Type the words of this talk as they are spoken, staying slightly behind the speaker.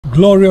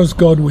Glorious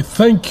God, we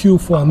thank you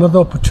for another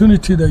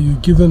opportunity that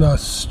you've given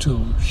us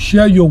to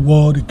share your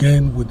word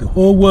again with the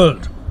whole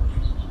world.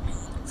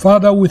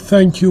 Father, we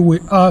thank you.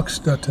 We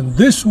ask that in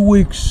this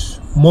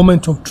week's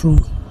moment of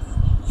truth,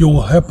 you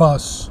will help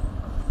us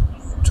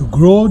to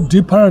grow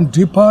deeper and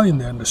deeper in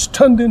the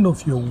understanding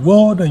of your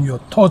word and your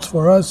thoughts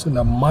for us in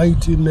the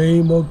mighty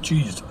name of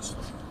Jesus.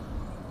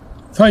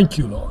 Thank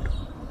you, Lord.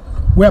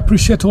 We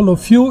appreciate all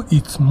of you.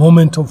 It's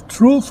moment of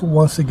truth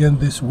once again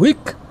this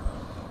week.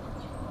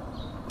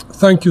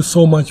 Thank you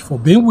so much for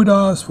being with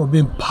us, for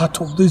being part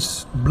of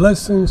these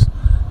blessings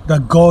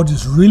that God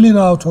is reeling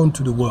out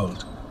onto the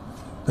world.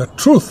 The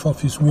truth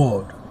of His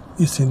word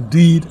is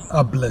indeed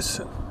a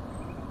blessing.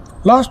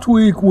 Last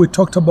week we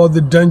talked about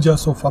the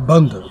dangers of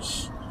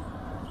abundance,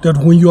 that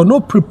when you are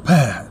not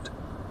prepared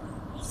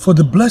for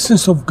the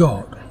blessings of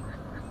God,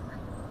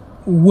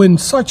 when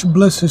such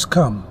blessings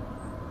come,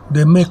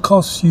 they may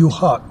cause you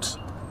hurt.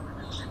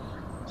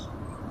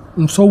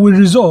 And so we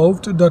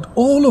resolved that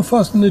all of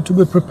us need to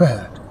be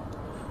prepared.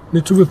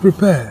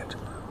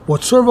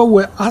 Whatsoever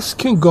we're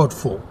asking God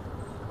for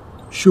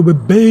should be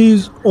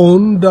based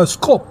on the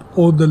scope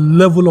or the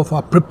level of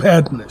our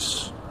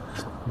preparedness.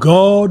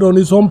 God on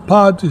His own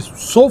part is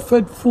so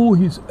faithful,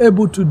 He's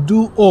able to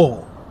do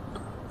all.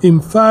 In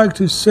fact,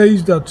 He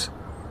says that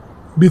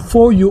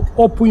before you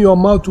open your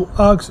mouth to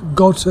ask,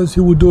 God says He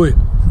will do it.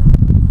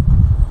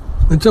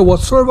 And so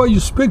whatsoever you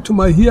speak to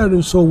my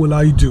hearing, so will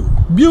I do.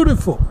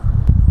 Beautiful.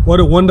 What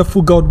a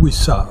wonderful God we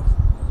serve.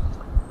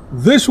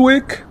 This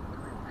week,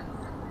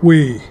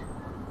 we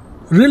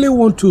really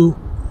want to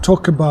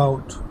talk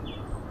about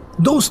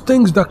those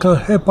things that can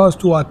help us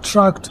to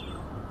attract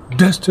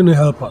destiny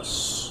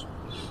helpers.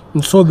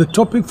 And so the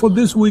topic for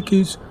this week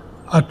is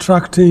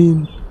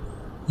attracting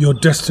your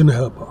destiny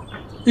helper.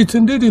 It's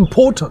indeed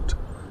important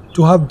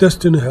to have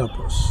destiny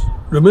helpers.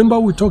 Remember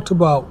we talked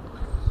about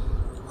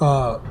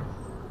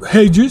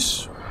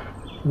hedges.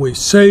 We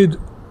said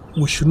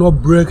we should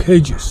not break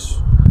hedges.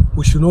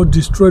 We should not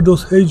destroy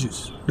those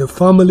hedges. The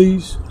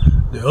families,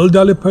 the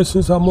elderly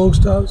persons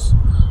amongst us,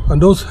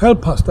 and those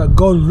helpers that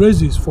God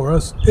raises for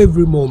us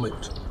every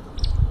moment.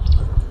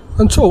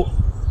 And so,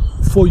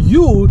 for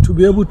you to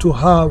be able to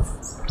have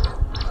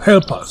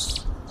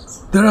helpers,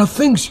 there are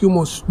things you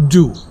must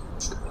do.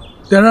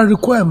 There are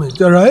requirements,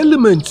 there are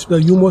elements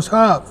that you must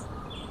have.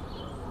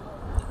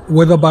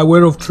 Whether by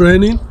way of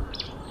training,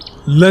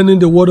 learning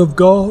the Word of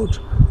God,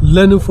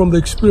 learning from the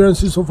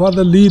experiences of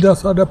other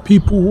leaders, other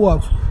people who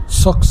have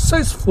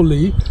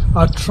successfully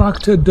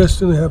attracted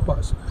destiny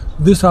helpers.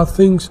 These are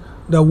things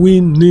that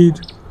we need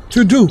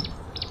to do.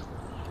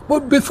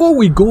 But before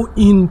we go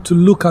in to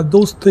look at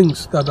those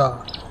things that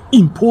are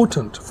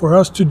important for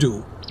us to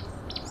do,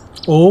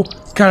 or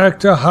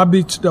character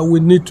habits that we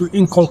need to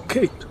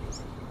inculcate,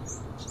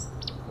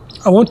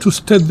 I want to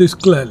state this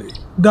clearly,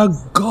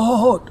 that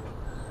God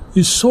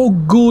is so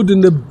good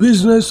in the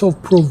business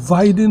of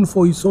providing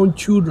for His own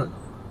children.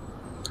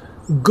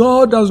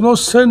 God does not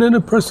send any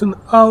person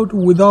out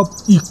without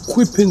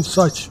equipping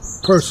such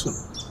person.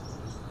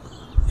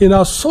 In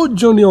our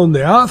sojourn on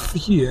the earth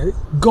here,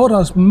 God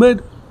has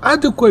made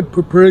adequate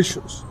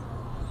preparations.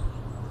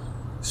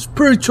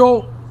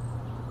 Spiritual,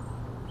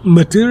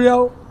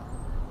 material,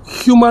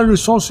 human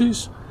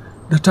resources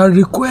that are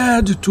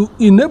required to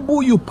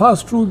enable you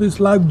pass through this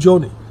life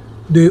journey.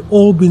 They've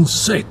all been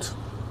set.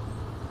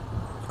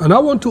 And I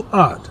want to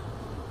add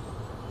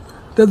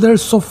that there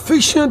is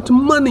sufficient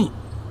money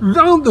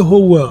around the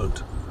whole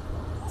world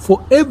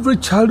for every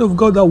child of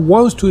God that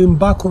wants to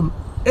embark on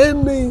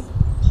any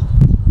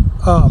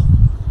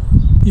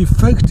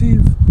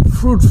effective,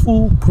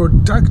 fruitful,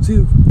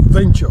 productive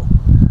venture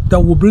that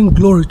will bring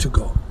glory to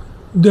God.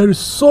 There is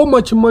so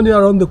much money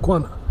around the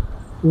corner.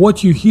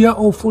 What you hear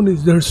often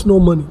is there's no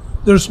money.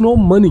 There's no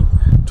money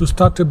to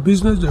start a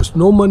business. There's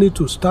no money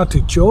to start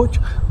a church.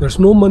 There's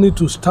no money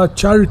to start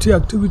charity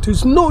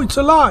activities. No, it's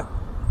a lie.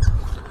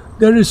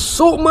 There is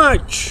so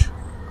much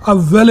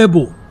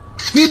available.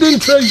 Hidden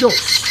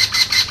treasures.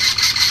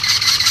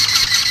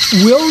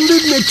 We only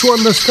need to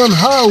understand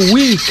how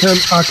we can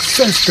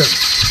access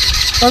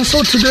them. And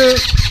so today,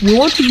 we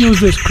want to use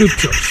the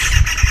scriptures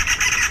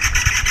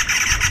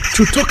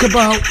to talk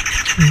about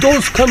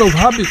those kind of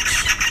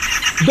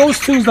habits, those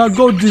things that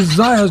God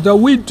desires that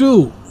we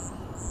do,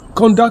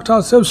 conduct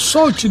ourselves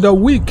such that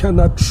we can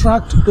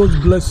attract those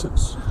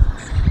blessings.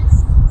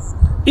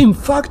 In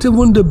fact,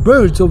 even the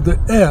birds of the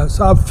air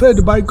are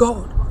fed by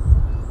God.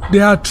 They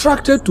are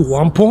attracted to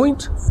one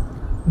point.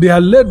 They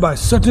are led by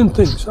certain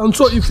things. And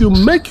so if you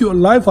make your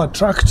life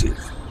attractive,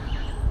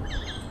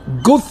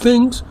 good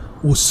things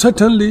will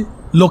certainly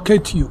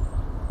locate you.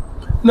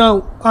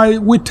 Now,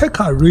 we take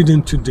our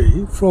reading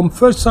today from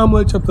 1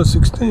 Samuel chapter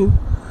 16,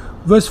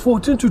 verse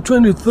 14 to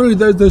 23.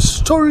 There's the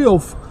story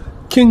of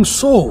King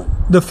Saul,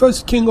 the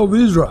first king of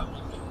Israel.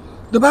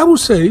 The Bible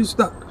says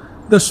that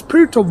the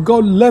Spirit of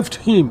God left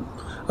him,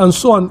 and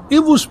so an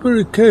evil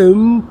spirit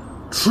came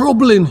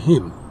troubling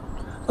him.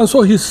 And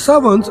so his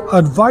servants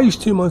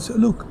advised him and said,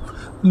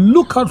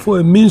 look out for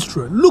a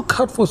minstrel. Look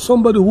out for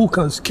somebody who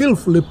can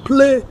skillfully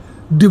play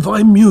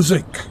divine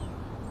music.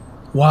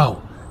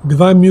 Wow.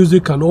 Divine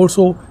music can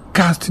also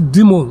cast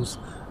demons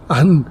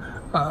and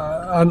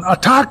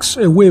attacks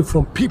away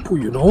from people,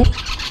 you know.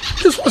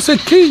 This was a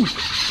king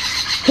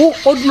who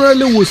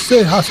ordinarily would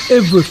say has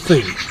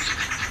everything,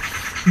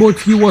 but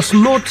he was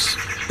not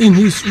in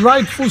his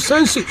rightful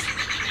senses.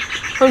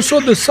 And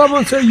so the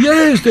servant said,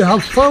 yes, they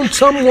have found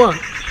someone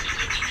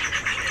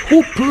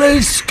who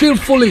plays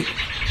skillfully.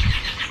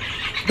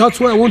 That's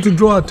what I want to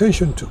draw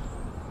attention to.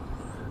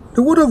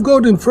 The word of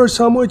God in 1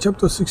 Samuel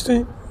chapter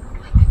 16,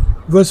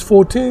 verse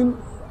 14,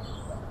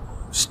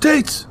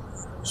 states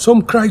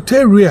some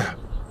criteria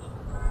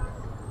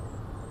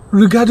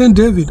regarding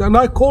David. And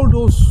I call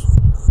those,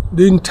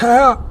 the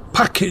entire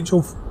package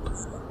of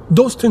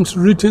those things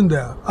written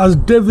there, as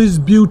David's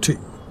beauty.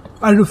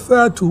 I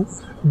refer to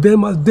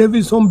them as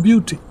David's own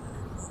beauty.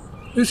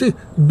 You see,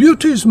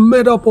 beauty is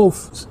made up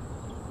of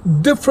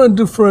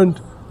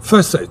different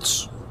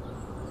facets.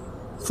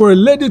 For a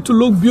lady to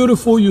look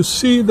beautiful, you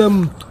see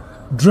them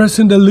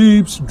dressing the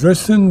lips,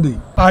 dressing the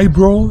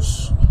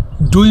eyebrows,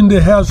 doing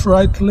the hairs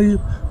rightly,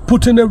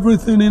 putting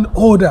everything in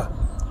order.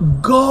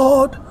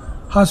 God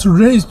has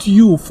raised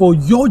you for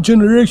your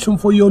generation,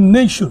 for your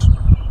nation,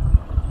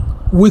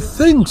 with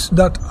things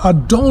that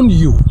adorn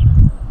you.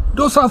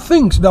 Those are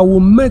things that will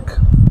make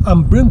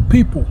and bring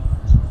people,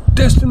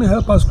 destiny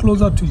helpers,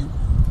 closer to you.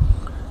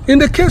 In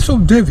the case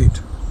of David,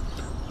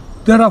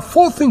 there are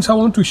 4 things I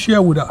want to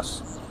share with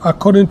us,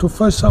 according to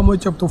 1 Samuel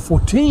chapter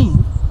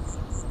 14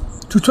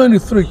 to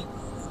 23.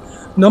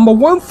 Number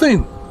 1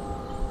 thing,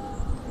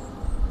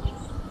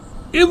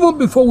 even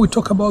before we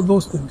talk about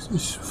those things,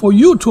 is for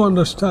you to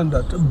understand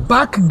that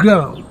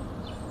background,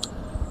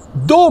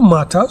 though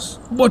matters,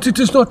 but it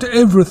is not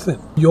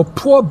everything. Your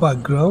poor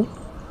background,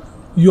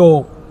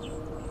 your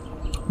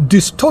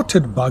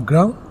distorted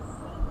background,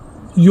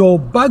 your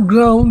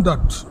background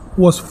that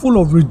was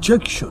full of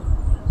rejection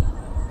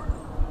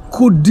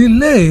could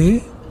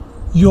delay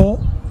your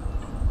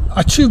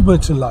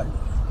achievements in life,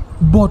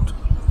 but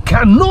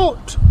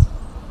cannot,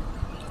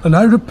 and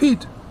I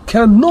repeat,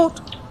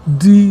 cannot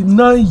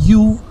deny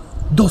you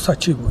those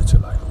achievements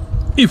in life,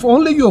 if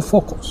only you're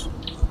focused.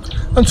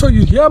 And so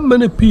you hear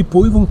many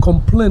people even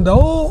complain that,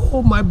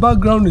 oh, my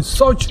background is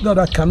such that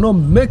I cannot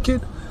make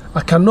it,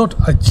 I cannot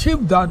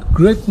achieve that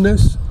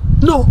greatness.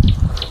 No,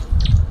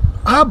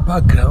 our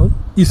background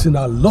is in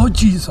our Lord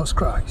Jesus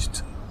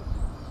Christ,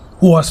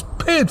 who has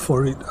paid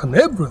for it and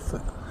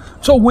everything.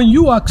 So when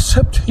you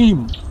accept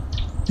Him,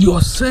 you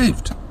are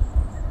saved.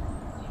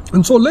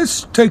 And so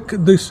let's take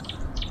these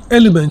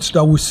elements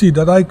that we see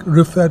that I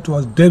refer to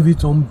as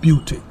David's own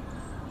beauty.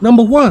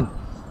 Number 1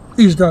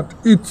 is that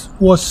it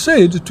was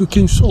said to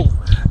King Saul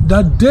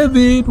that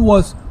David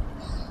was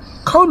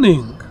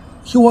cunning.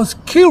 He was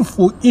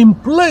skillful in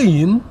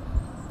playing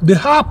the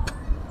harp.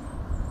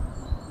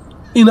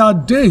 In our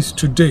days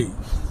today,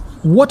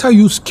 what are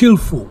you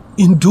skillful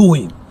in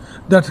doing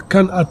that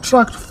can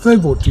attract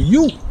favor to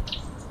you?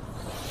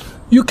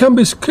 You can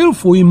be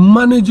skillful in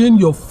managing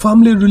your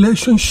family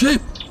relationship.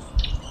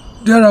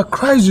 There are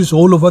crises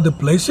all over the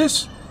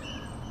places.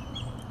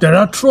 There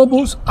are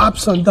troubles,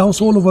 ups and downs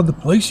all over the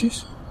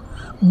places.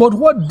 But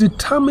what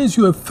determines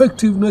your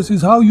effectiveness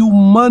is how you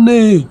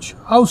manage.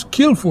 How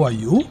skillful are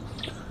you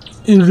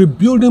in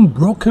rebuilding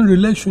broken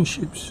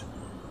relationships?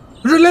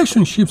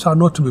 Relationships are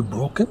not to be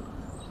broken,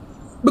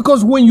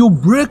 because when you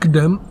break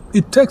them,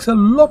 it takes a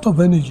lot of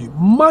energy,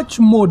 much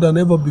more than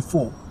ever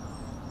before,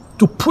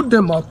 to put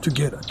them out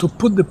together, to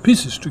put the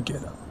pieces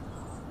together.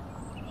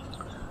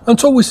 And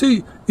so we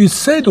see, it's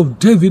said of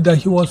David that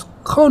he was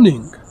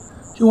cunning.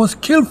 He was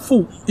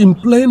skillful in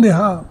playing the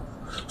harp,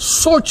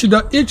 such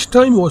that each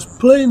time he was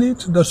playing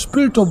it, the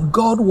Spirit of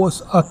God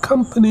was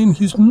accompanying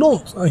his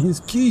notes and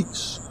his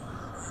keys,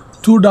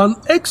 to an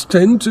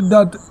extent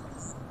that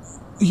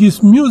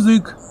his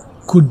music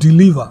could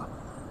deliver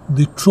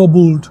the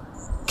troubled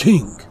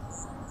king.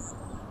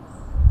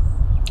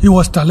 He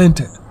was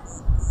talented.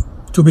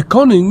 To be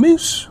cunning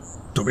means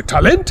to be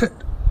talented.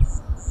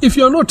 If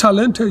you are not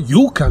talented,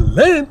 you can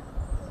learn.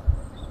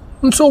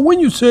 And so when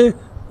you say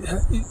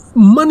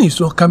money is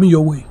not coming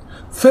your way,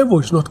 favor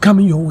is not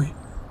coming your way,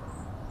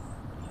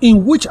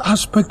 in which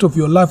aspect of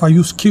your life are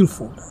you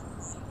skillful?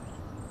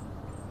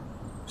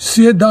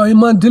 See thou a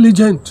man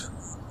diligent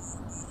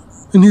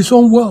in his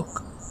own work.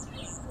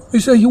 He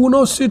said he will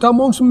not sit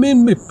amongst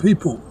mean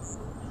people.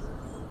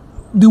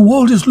 The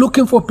world is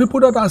looking for people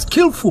that are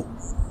skillful,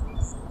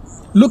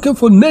 looking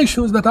for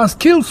nations that are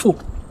skillful.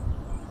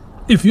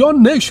 If your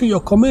nation,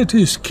 your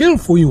community is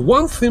skillful in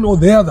one thing or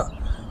the other,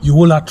 you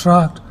will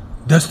attract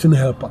destiny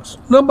helpers.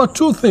 Number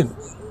 2 thing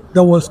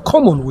that was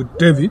common with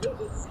David,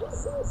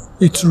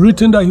 it's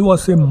written that he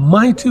was a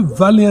mighty,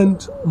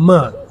 valiant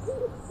man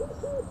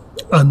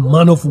and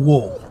man of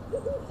war.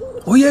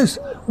 Oh yes,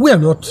 we are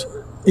not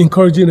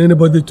encouraging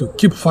anybody to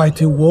keep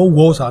fighting war.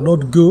 Wars are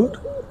not good.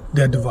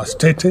 They are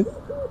devastating.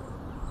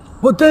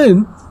 But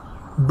then,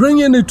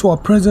 bringing it to our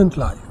present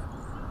life,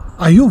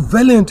 are you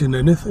valiant in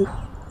anything?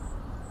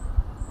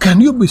 Can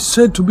you be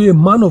said to be a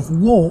man of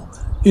war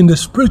in the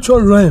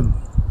spiritual realm,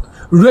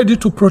 ready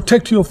to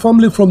protect your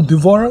family from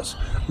devourers,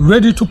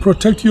 ready to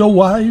protect your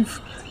wife,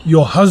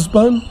 your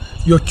husband,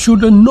 your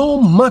children, no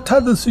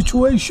matter the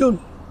situation.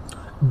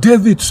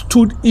 David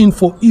stood in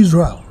for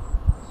Israel.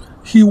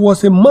 He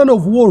was a man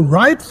of war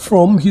right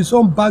from his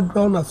own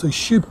background as a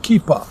sheep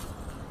keeper.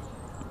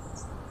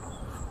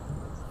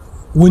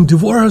 When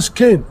devourers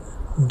came,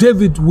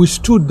 David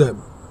withstood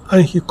them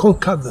and he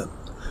conquered them.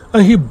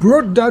 And he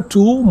brought that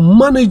to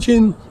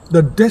managing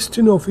the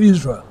destiny of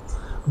Israel.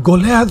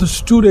 Goliath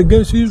stood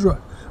against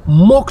Israel,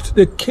 mocked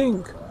the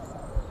king,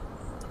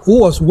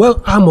 who was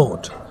well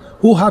armored,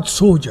 who had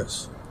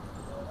soldiers.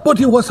 But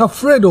he was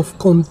afraid of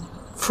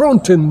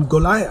confronting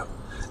Goliath.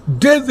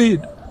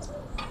 David,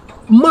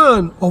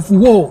 man of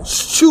war,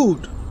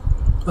 stood.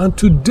 And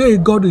today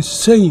God is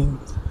saying,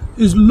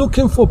 He's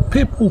looking for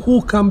people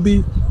who can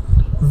be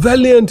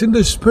valiant in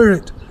the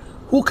spirit,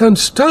 who can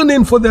stand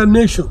in for their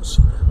nations,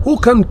 who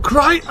can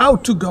cry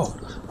out to God,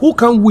 who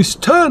can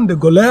withstand the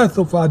Goliath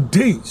of our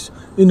days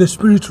in the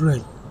spirit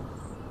realm.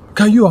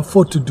 Can you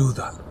afford to do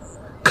that?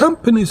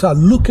 Companies are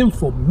looking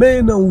for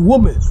men and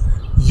women,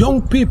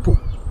 young people,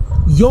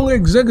 young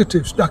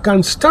executives that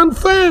can stand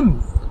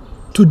firm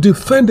to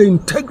defend the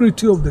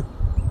integrity of the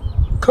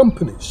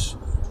companies.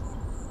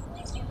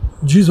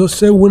 Jesus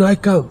said, when I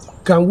come,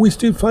 can we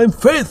still find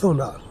faith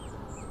on earth?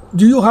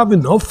 Do you have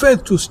enough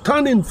faith to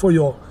stand in for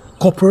your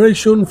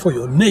corporation, for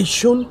your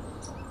nation?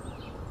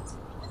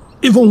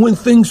 Even when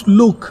things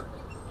look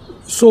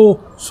so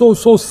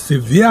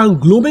severe and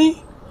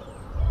gloomy?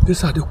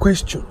 These are the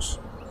questions.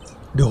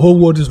 The whole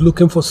world is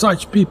looking for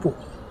such people.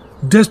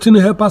 Destiny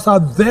helpers are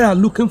there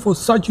looking for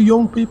such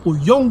young people,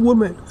 young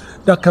women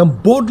that can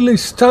boldly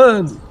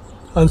stand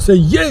and say,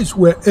 yes,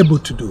 we're able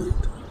to do it.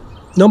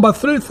 Number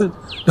 3 thing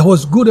that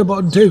was good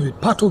about David,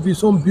 part of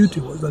his own beauty,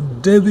 was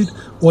that David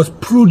was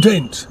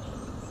prudent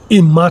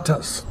in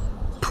matters.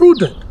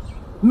 Prudent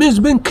means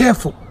being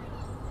careful,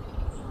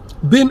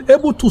 being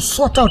able to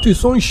sort out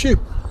his own sheep,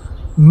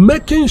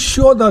 making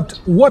sure that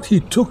what he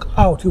took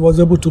out, he was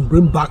able to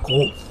bring back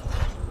home.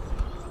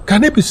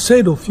 Can it be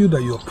said of you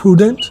that you're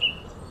prudent?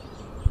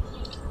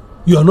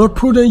 You are not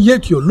prudent,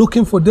 yet you're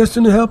looking for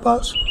destiny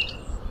helpers?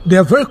 They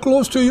are very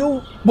close to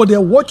you, but they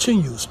are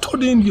watching you,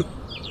 studying you.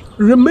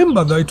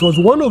 Remember that it was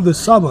one of the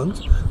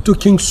servants to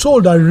King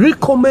Saul that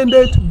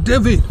recommended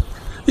David.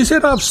 He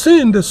said, I've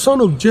seen the son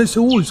of Jesse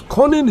who is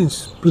cunning in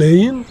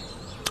playing,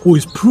 who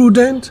is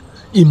prudent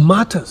in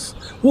matters,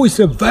 who is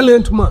a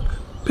valiant man.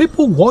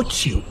 People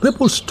watch you,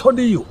 people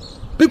study you.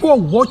 People are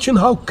watching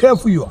how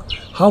careful you are,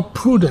 how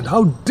prudent,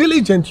 how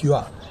diligent you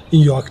are in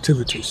your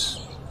activities.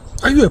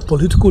 Are you a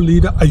political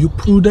leader? Are you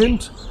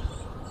prudent?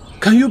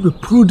 Can you be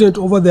prudent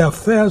over the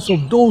affairs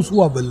of those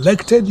who have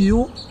elected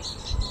you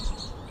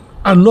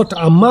and not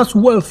amass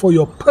wealth for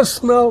your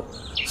personal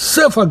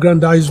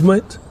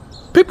self-aggrandizement?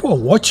 People are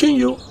watching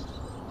you.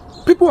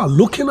 People are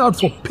looking out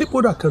for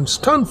people that can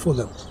stand for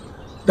them,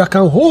 that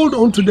can hold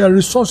on to their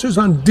resources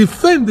and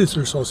defend these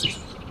resources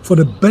for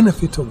the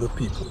benefit of the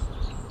people.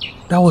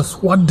 That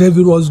was what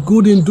David was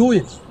good in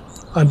doing,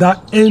 and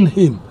that earned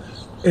him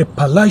a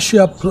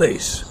palatial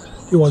place.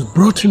 He was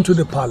brought into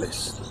the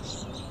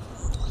palace.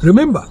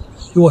 Remember,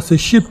 he was a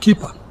sheep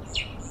keeper.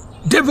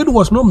 David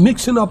was not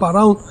mixing up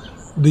around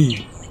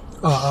the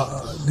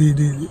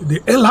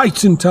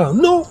elites in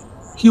town. No,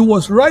 he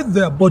was right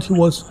there, but he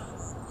was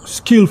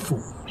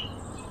skillful.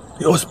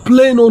 He was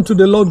playing unto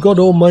the Lord God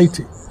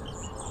Almighty.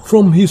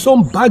 From his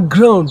own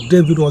background,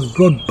 David was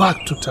brought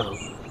back to town.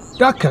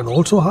 That can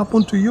also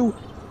happen to you.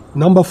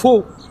 Number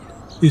 4,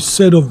 is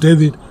said of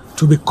David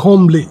to be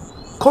comely.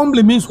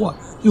 Comely means what?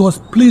 He was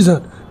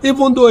pleasant.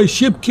 Even though a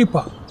sheep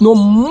keeper, no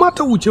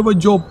matter whichever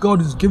job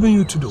God is giving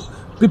you to do,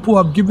 people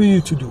have given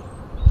you to do,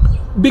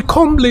 be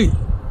comely.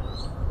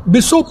 Be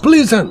so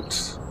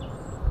pleasant.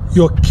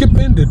 You're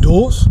keeping the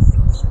doors,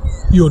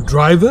 you're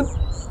driving,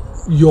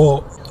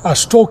 you're a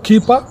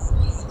storekeeper,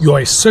 you're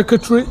a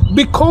secretary.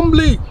 Be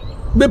comely.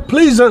 Be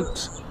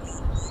pleasant.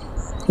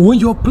 When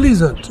you're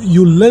pleasant,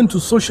 you learn to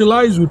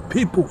socialize with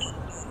people,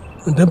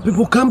 and then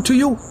people come to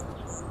you.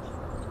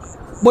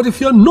 But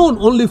if you're known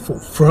only for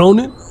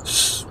frowning,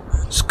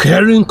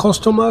 scaring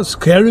customers,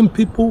 scaring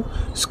people,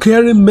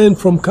 scaring men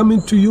from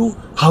coming to you,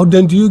 how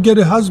then do you get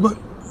a husband?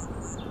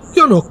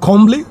 You're not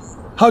comely.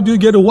 How do you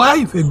get a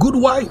wife, a good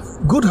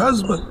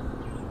husband?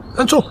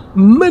 And so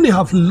many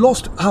have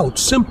lost out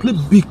simply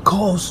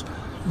because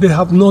they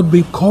have not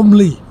been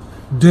comely.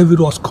 David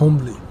was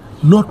comely,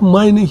 not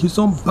minding his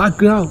own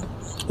background.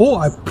 Oh,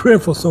 I pray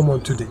for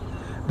someone today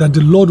that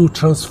the Lord will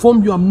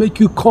transform you and make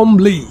you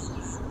comely.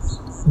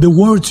 The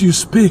words you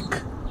speak,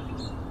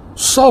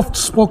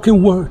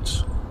 soft-spoken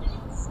words,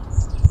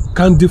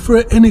 can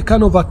defray any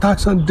kind of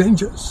attacks and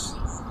dangers.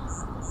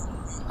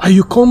 Are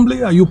you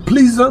comely? Are you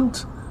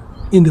pleasant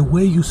in the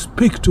way you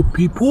speak to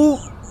people?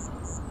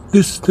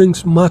 These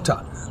things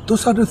matter.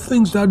 Those are the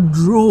things that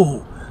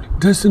draw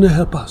destiny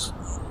helpers.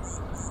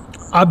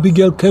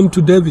 Abigail came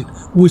to David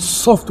with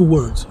soft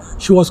words.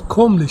 She was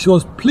comely, she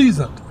was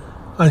pleasant,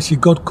 and she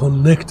got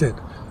connected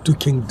to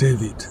King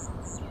David.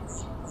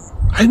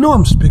 I know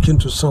I'm speaking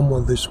to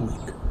someone this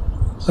week,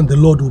 and the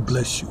Lord will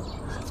bless you.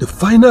 The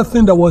final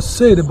thing that was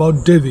said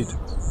about David,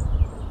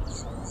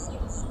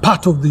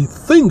 part of the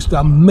things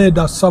that made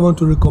that servant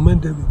to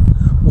recommend David,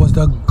 was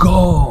that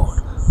God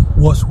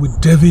was with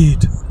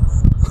David.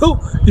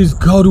 Oh, is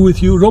God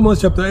with you?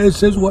 Romans chapter 8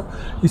 says what?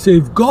 He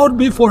says, if God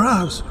be for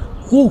us,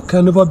 who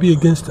can ever be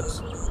against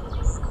us?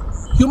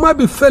 You might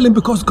be failing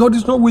because God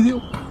is not with you.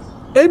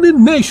 Any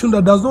nation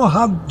that does not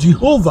have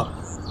Jehovah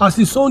as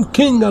its own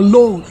King and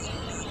Lord,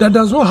 that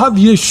does not have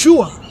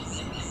Yeshua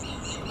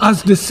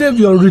as the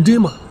Savior and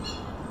Redeemer,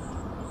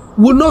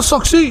 will not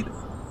succeed,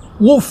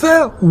 will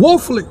fail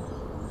woefully.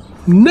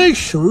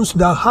 Nations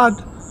that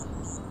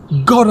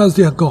had God as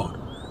their God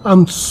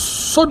and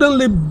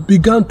suddenly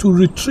began to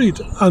retreat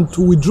and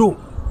to withdraw,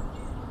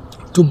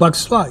 to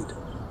backslide.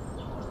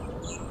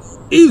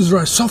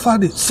 Israel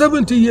suffered it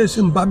 70 years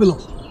in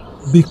Babylon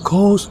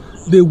because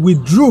they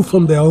withdrew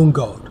from their own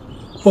God.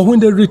 But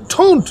when they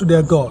returned to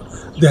their God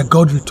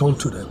returned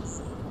to them.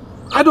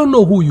 I don't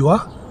know who you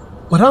are,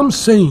 but I'm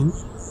saying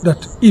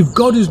that if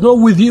God is not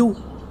with you,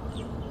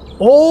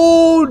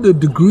 all the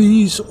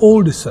degrees,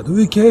 all the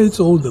certificates,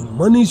 all the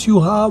monies you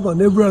have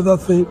and every other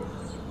thing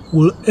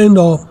will end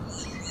up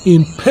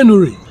in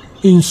penury,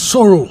 in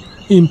sorrow,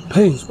 in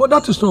pains. But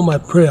that is not my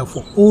prayer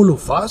for all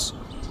of us.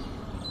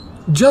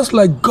 Just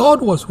like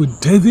God was with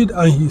David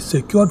and he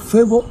secured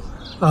favor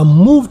and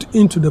moved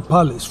into the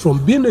palace,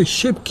 from being a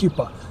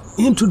sheepkeeper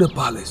into the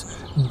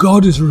palace,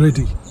 God is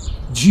ready.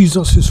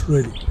 Jesus is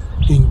ready.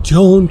 In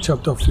John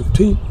chapter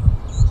 15,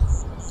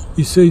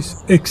 he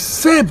says,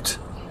 except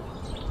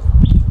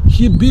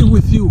he be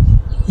with you,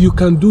 you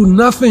can do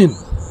nothing.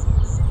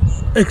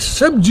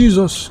 Except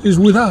Jesus is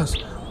with us,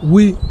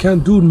 we can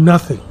do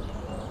nothing.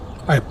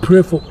 I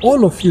pray for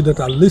all of you that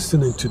are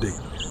listening today.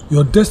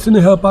 Your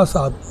destiny helpers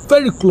are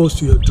very close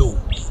to your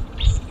door.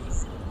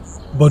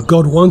 But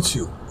God wants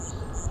you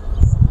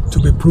to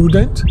be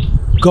prudent.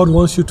 God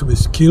wants you to be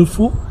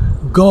skillful.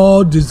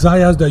 God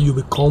desires that you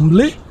be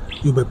comely,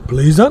 you be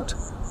pleasant,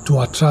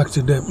 to attract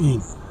them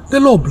in. The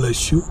Lord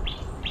bless you.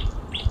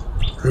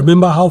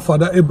 Remember how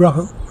Father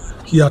Abraham,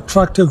 he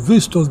attracted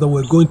visitors that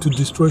were going to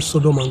destroy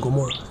Sodom and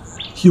Gomorrah.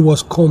 He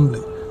was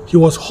comely. He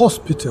was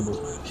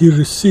hospitable. He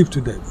received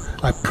them.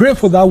 I pray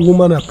for that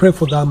woman. I pray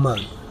for that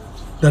man,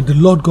 that the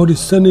Lord God is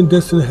sending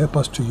destiny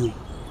helpers to you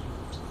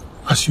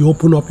as you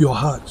open up your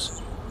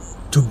hearts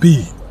to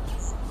be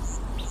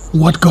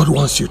what God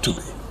wants you to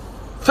be.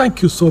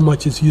 Thank you so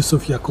much. It's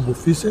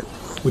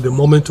YYFisse with a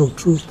moment of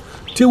truth.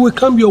 Till we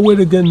come your way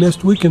again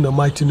next week in the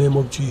mighty name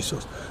of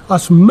Jesus.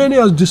 As many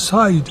as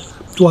decide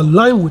to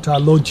align with our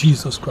Lord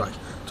Jesus Christ,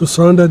 to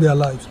surrender their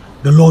lives,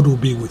 the Lord will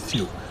be with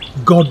you.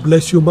 God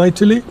bless you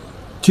mightily.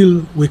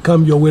 Till we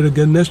come your way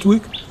again next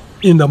week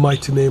in the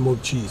mighty name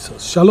of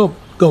Jesus. Shalom.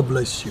 God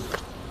bless you.